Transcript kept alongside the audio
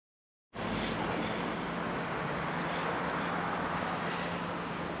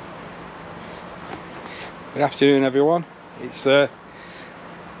Good afternoon, everyone. It's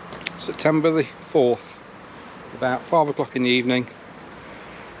September the 4th, about 5 o'clock in the evening.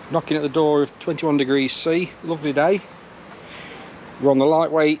 Knocking at the door of 21 degrees C, lovely day. We're on the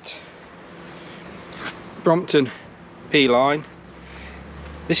lightweight Brompton P line.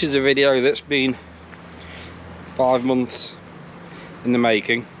 This is a video that's been 5 months in the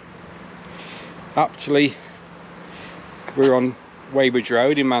making. Actually, we're on Weybridge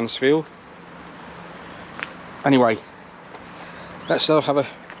Road in Mansfield. Anyway, let's have a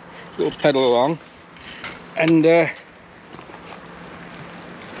little pedal along, and it's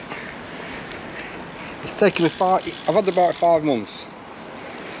taken me I've had the bike 5 months,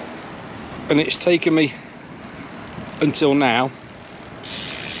 and it's taken me until now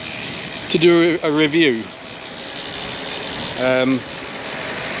to do a review. Just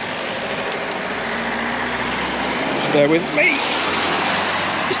bear with me.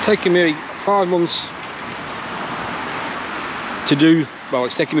 It's taken me 5 months to do, well,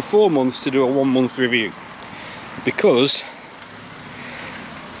 it's taken me 4 months to do a 1 month review, because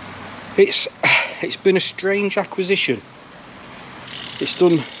it's been a strange acquisition. It's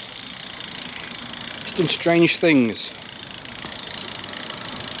done strange things.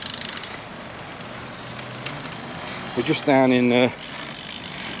 We're just down in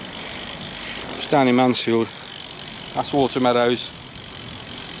Mansfield. That's Water Meadows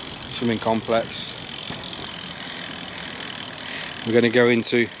swimming complex. We're going to go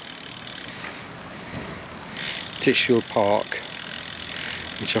into Titchfield Park,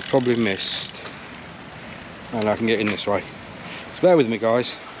 which I probably missed, and I can get in this way. So bear with me,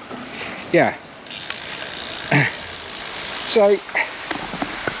 guys. Yeah. So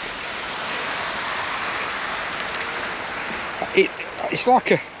it's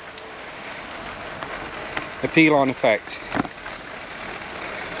like a P-line effect.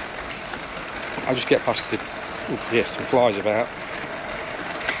 I'll just get past the, yes, some flies about.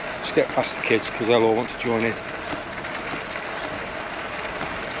 Just get past the kids because they'll all want to join in.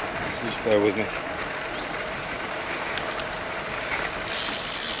 So just bear with me.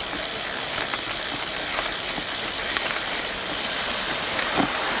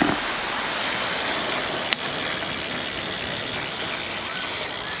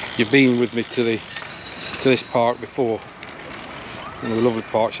 You've been with me to this park before, one of the lovely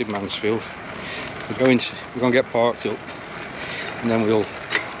parks in Mansfield. We're going to get parked up, and then we'll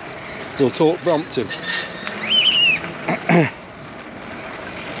talk Brompton.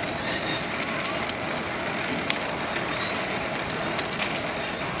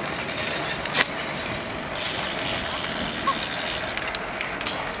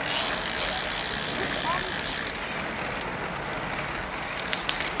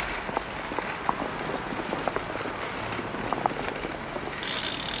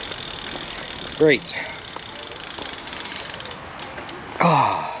 Great.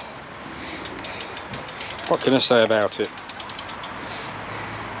 What can I say about it?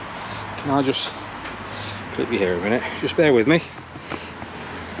 Can I just clip you here a minute? Just bear with me.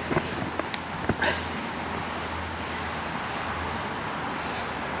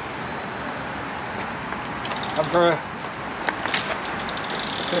 I've got a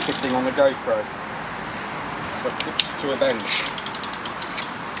clipping thing on the GoPro, so I've clipped it to a bench.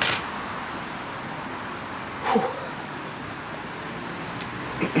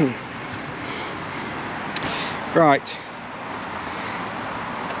 Right,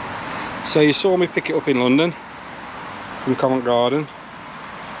 so you saw me pick it up in London from Covent Garden.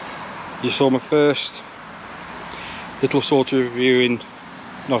 You saw my first little sort of review in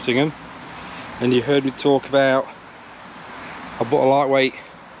Nottingham, and you heard me talk about I bought a lightweight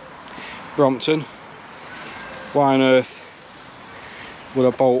Brompton. Why on earth would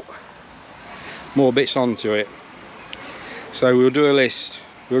I bolt more bits onto it? So we'll do a list,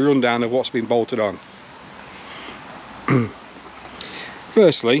 we'll run down of what's been bolted on.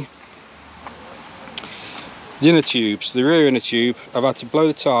 Firstly, the inner tubes, the rear inner tube, I've had to blow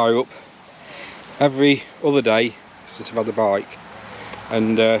the tyre up every other day since I've had the bike,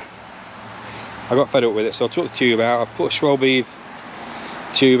 and I got fed up with it, so I took the tube out. I've put a Schwalbe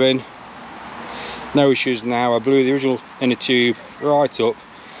tube in, no issues now. I blew the original inner tube right up,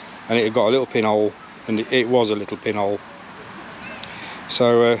 and it had got a little pinhole, and it was a little pinhole,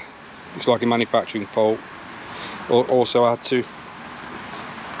 so looks like a manufacturing fault. Also I had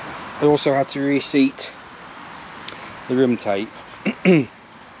to reseat the rim tape.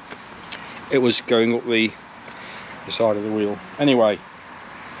 It was going up the side of the wheel. Anyway,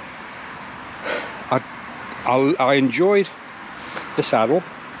 I enjoyed the saddle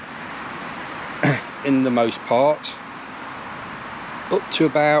in the most part up to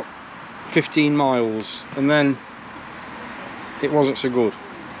about 15 miles and then it wasn't so good.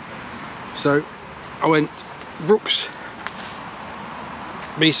 So I went Brooks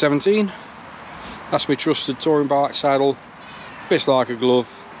B17. That's my trusted touring bike saddle. Fits like a glove.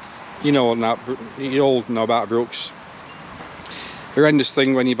 You know what, you all know about Brooks. Horrendous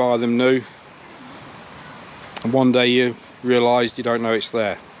thing when you buy them new and one day you realise you don't know it's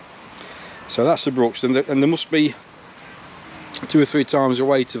there. So that's the Brooks, and there must be 2 or 3 times the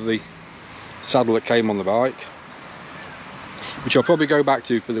weight of the saddle that came on the bike, which I'll probably go back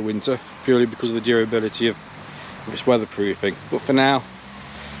to for the winter, purely because of the durability of its weatherproofing. But for now,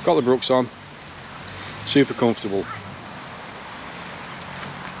 got the Brooks on, super comfortable.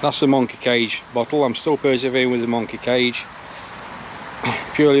 That's the monkey cage bottle. I'm still persevering with the monkey cage,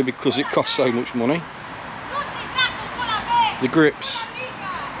 purely because it costs so much money. The grips,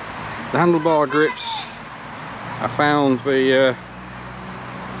 the handlebar grips, I found the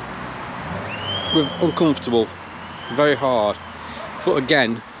uncomfortable, very hard. But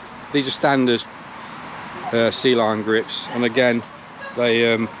again, these are standard C-line grips, and again,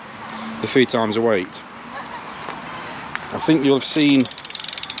 they're 3 times the weight. I think you'll have seen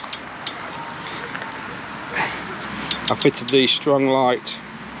I fitted the Strong Light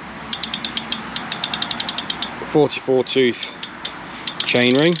 44 tooth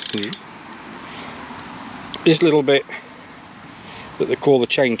chainring. This little bit that they call the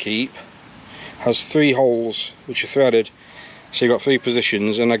chain keep has 3 holes which are threaded, so you've got 3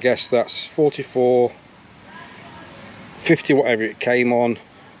 positions, and I guess that's 44, 50 whatever it came on,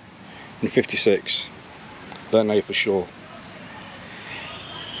 and 56. Don't know for sure.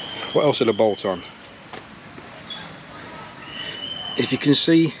 What else did I bolt on? If you can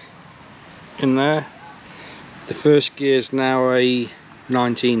see in there, the first gear is now a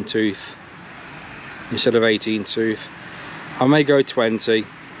 19 tooth instead of 18 tooth. I may go 20.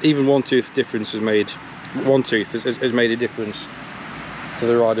 Even 1 tooth difference has made a difference to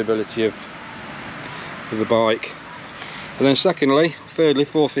the rideability of the bike. And then secondly, thirdly,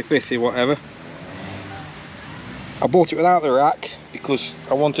 fourthly, fifthly, whatever, I bought it without the rack because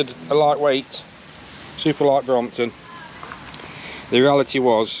I wanted a lightweight, super light Brompton. The reality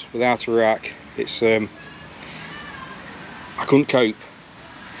was, without a rack, it's I couldn't cope.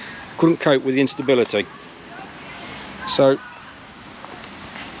 Couldn't cope with the instability. So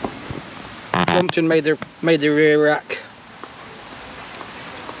Brompton made the rear rack.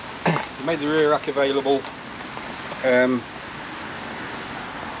 They made the rear rack available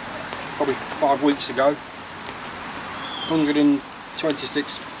probably 5 weeks ago. £126.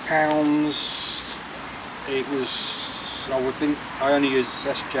 It was, I would think, I only use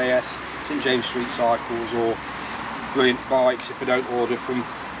SJS, St James Street Cycles, or Brilliant Bikes if I don't order from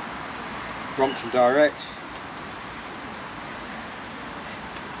Brompton direct.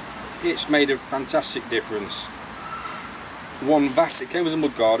 It's made a fantastic difference. One vast, it came with a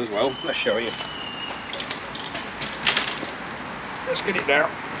mudguard as well. Let's show you. Let's get it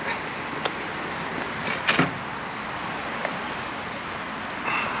down.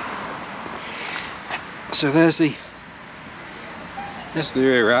 So there's the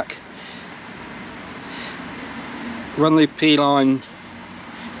rear rack. Run the P line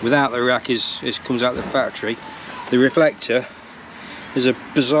without the rack comes out of the factory. The reflector is a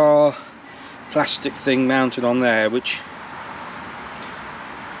bizarre plastic thing mounted on there, which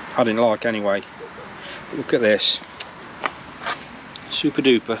I didn't like anyway. But look at this, super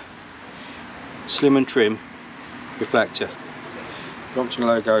duper slim and trim reflector. Brompton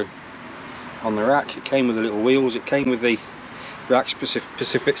logo on the rack. It came with the little wheels. It came with the rack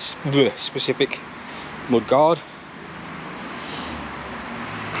specific mudguard.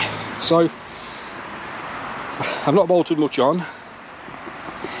 So I've not bolted much on.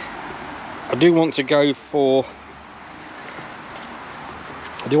 I do want to go for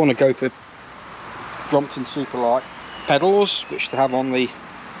Brompton Superlight pedals, which they have on the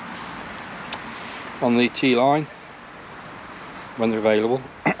T line when they're available.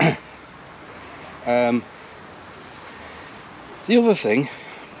 The other thing,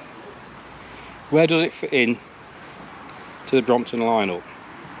 where does it fit in to the Brompton lineup?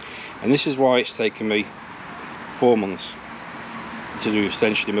 And this is why it's taken me 4 months to do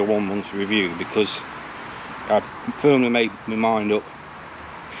essentially my 1 month review, because I'd firmly made my mind up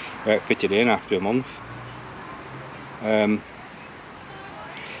where it fitted in after a month. But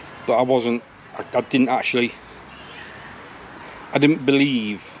I didn't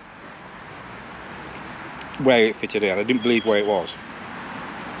believe where it fitted in. I didn't believe where it was.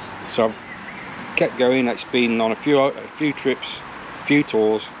 So I've kept going. It's been on a few trips, a few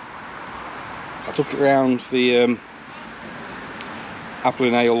tours. I took it around the Apple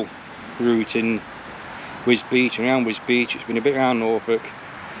and Ale route in Wisbech and around Wisbech. It's been a bit around Norfolk.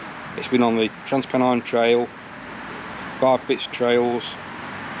 It's been on the Transpennine Trail, 5 bits trails,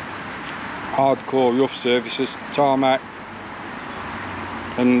 hardcore rough surfaces, tarmac,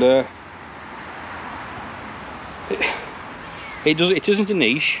 and it isn't a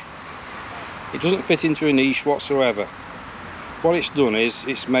niche. It doesn't fit into a niche whatsoever. What it's done is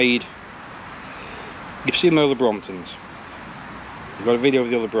it's made, you've seen the other Bromptons, you've got a video of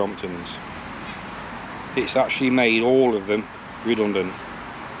the other Bromptons. It's actually made all of them redundant.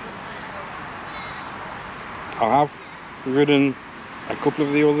 I have ridden a couple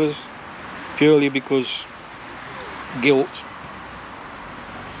of the others purely because guilt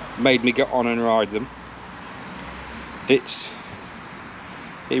made me get on and ride them. It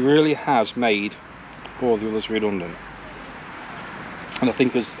really has made all the others redundant. And I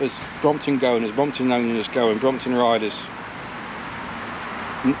think as Brompton go, and as Brompton owners go, and Brompton riders,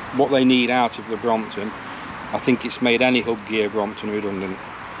 what they need out of the Brompton, I think it's made any hub gear Brompton redundant.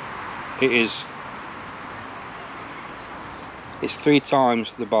 It's 3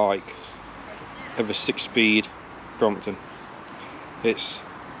 times the bike of a 6-speed Brompton. It's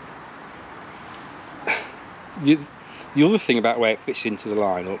the other thing about where it fits into the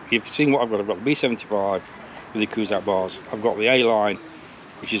lineup. You've seen what I've got. I've got the B75 with the Cusack bars. I've got the A line,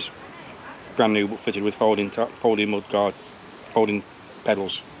 which is brand new but fitted with folding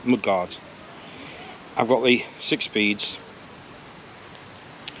pedals, mud guards. I've got the 6 speeds.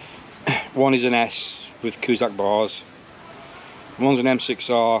 One is an S with Cusack bars. One's an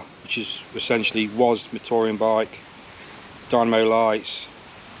M6R, which is essentially was my touring bike, dynamo lights,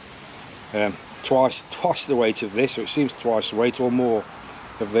 twice the weight of this, or it seems twice the weight or more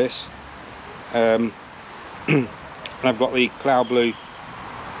of this. And I've got the Cloud Blue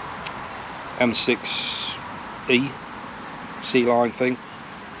M6E C-line thing.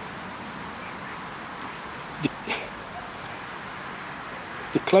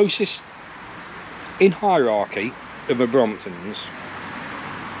 The closest in hierarchy of my Bromptons,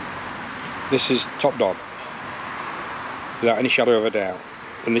 this is top dog, without any shadow of a doubt.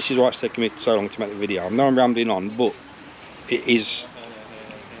 And this is why it's taken me so long to make the video. I know I'm rambling on, but it is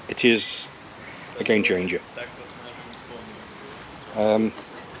a game changer. The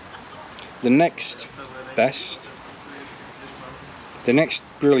next best, the next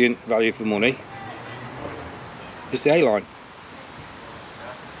brilliant value for money is the A-line.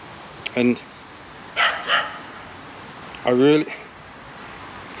 And I really,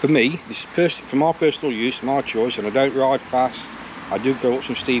 for me, this is for my personal use, my choice, and I don't ride fast. I do go up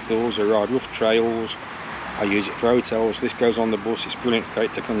some steep hills, I ride rough trails, I use it for hotels. This goes on the bus, it's brilliant to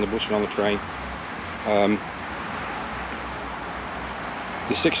take on the bus and on the train.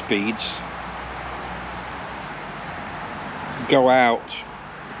 The 6 speeds go out.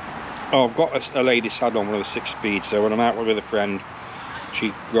 Oh, I've got a lady saddle on one of the 6 speeds, so when I'm out with a friend,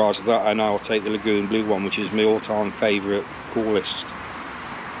 she rides that, and I'll take the Lagoon Blue one, which is my all-time favourite, coolest,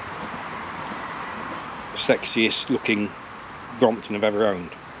 sexiest looking Brompton I've ever owned.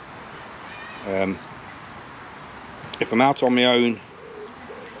 If I'm out on my own,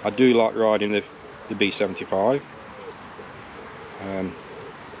 I do like riding the B75,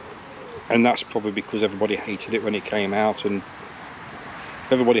 and that's probably because everybody hated it when it came out, and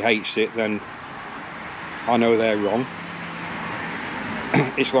if everybody hates it, then I know they're wrong.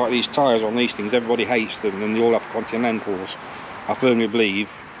 It's like these tyres on these things, everybody hates them and they all have Continentals. I firmly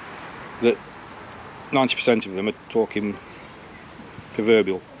believe that 90% of them are talking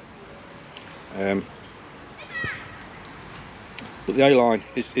proverbial. But the A-line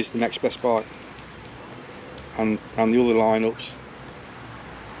is the next best bike, and the other lineups.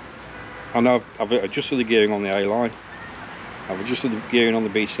 I know I've adjusted the gearing on the A-line, I've adjusted the gearing on the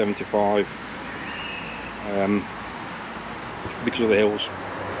B75 because of the hills.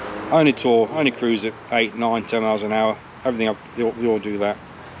 I only cruise at 8, 9, 10 miles an hour. Everything they all do that,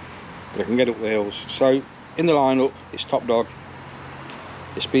 but I can get up the hills. So in the lineup, it's top dog.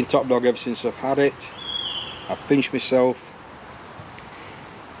 It's been top dog ever since I've had it. I've pinched myself,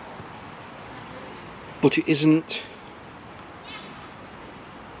 but it isn't.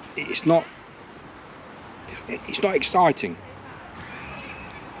 It's not exciting.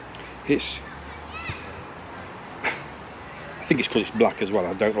 I think it's because it's black as well.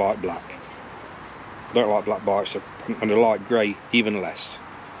 I don't like black. I don't like black bikes, and I like grey even less.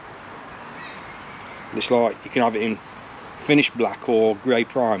 It's like you can have it in finished black or grey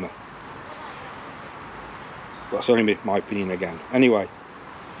primer. That's only my opinion again. Anyway,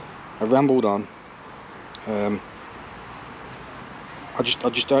 I've rambled on. I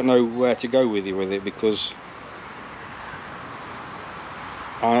just don't know where to go with it because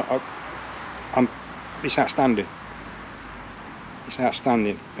it's outstanding. It's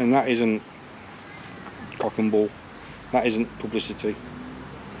outstanding, and that isn't cock and bull. That isn't publicity.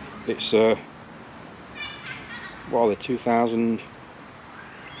 It's well, the 2000.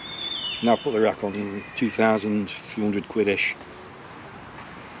 Now put the rack on 2,300 quid-ish,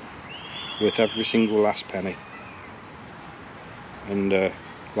 worth every single last penny. And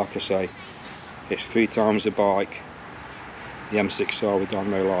like I say, it's 3 times the bike the M6R with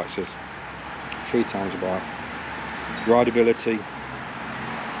dynamo lights is. 3 times the bike. Rideability,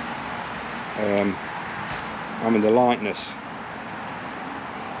 I mean the lightness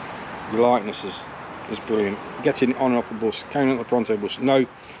is brilliant. Getting on and off the bus, carrying on the Pronto bus, no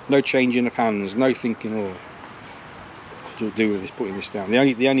changing of hands, no thinking, oh, to do with this, putting this down. The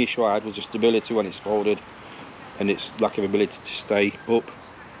only issue I had was the stability when it's folded and its lack of ability to stay up.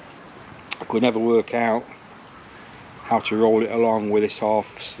 I could never work out how to roll it along with this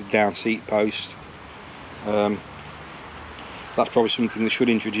half down seat post. That's probably something they should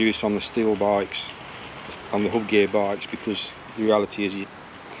introduce on the steel bikes, on the hub gear bikes, because the reality is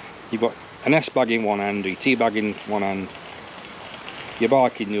you've got an S-bag in one hand, your T-bag in one hand, your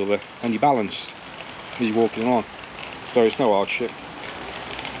bike in the other, and you're balanced as you're walking along, so it's no hardship.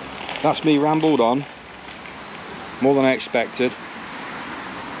 That's me rambled on, more than I expected.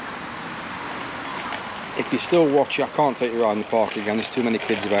 If you're still watching, I can't take you around the park again, there's too many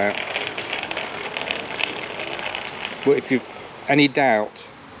kids about. But if you've any doubt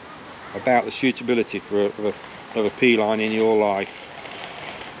about the suitability of a P-line in your life,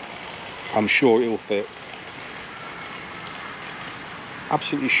 I'm sure it will fit.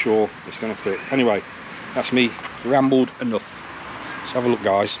 Absolutely sure it's going to fit. Anyway, that's me rambled enough. Let's have a look,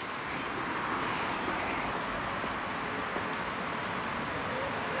 guys.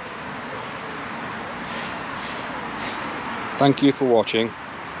 Thank you for watching.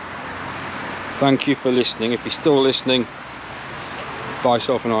 Thank you for listening. If you're still listening, buy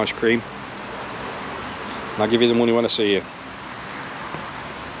yourself an ice cream and I'll give you the money when I see you.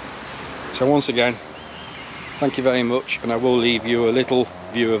 So once again, thank you very much, and I will leave you a little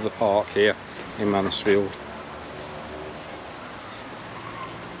view of the park here in Mansfield.